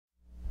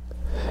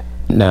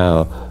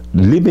Now,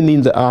 living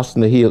in the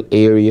Arsenal Hill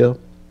area,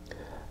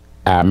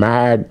 I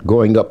admired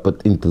going up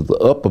into the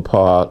upper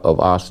part of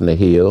Arsenal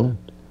Hill,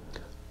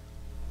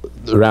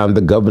 around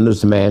the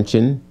governor's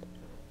mansion,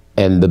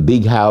 and the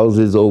big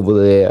houses over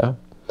there,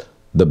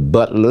 the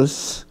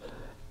butlers,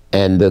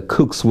 and the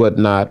cooks,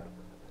 whatnot.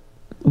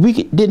 We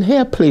didn't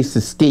have places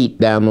to skate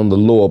down on the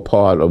lower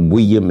part of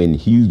William and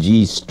Hugh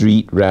G.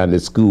 Street around the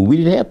school. We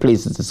didn't have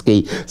places to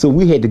skate, so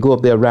we had to go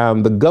up there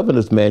around the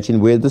governor's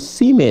mansion where the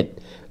cement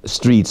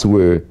streets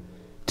were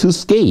to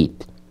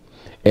skate.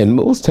 And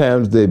most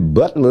times the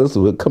butlers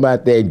would come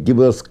out there and give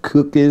us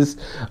cookies,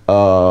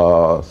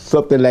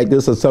 something like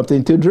this, or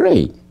something to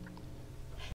drink.